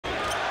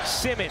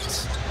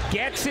Simmons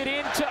gets it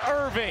into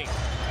Irving.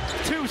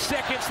 2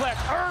 seconds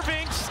left.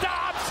 Irving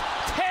stops,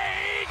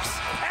 takes,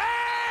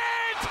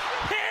 and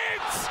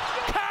hits!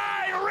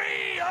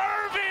 Kyrie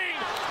Irving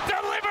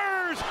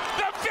delivers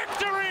the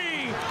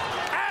victory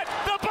at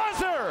the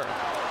buzzer!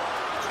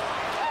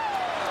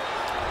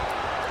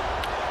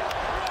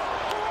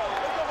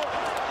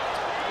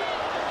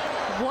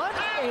 What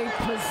a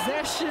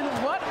possession,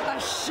 what a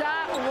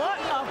shot, what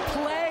a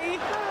play.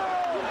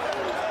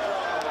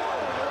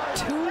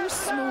 Too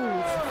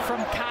smooth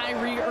from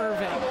Kyrie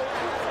Irving.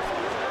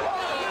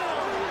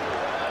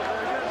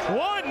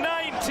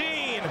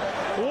 119,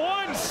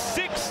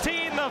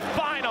 116 the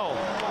final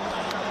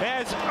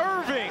as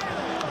Irving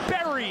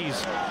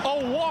buries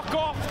a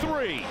walk-off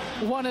three.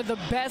 One of the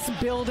best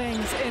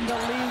buildings in the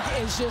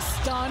league is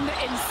just stunned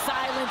and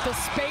silent. The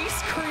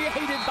space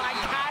created by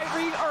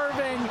Kyrie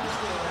Irving.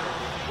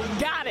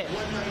 Got it.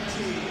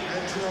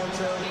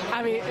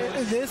 I mean,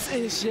 this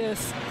is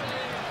just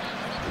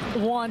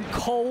one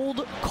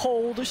cold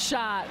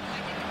shot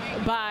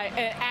by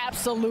an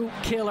absolute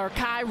killer.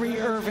 Kyrie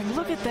Irving,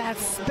 look at that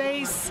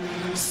space,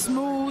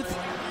 smooth.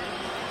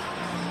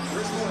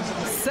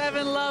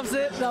 7 loves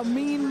it, the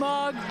mean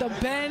mug, the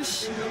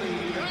bench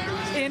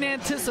in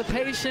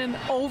anticipation.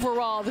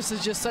 Overall, this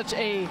is just such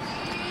a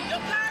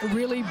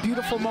really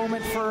beautiful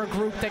moment for a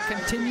group that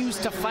continues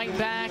to fight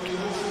back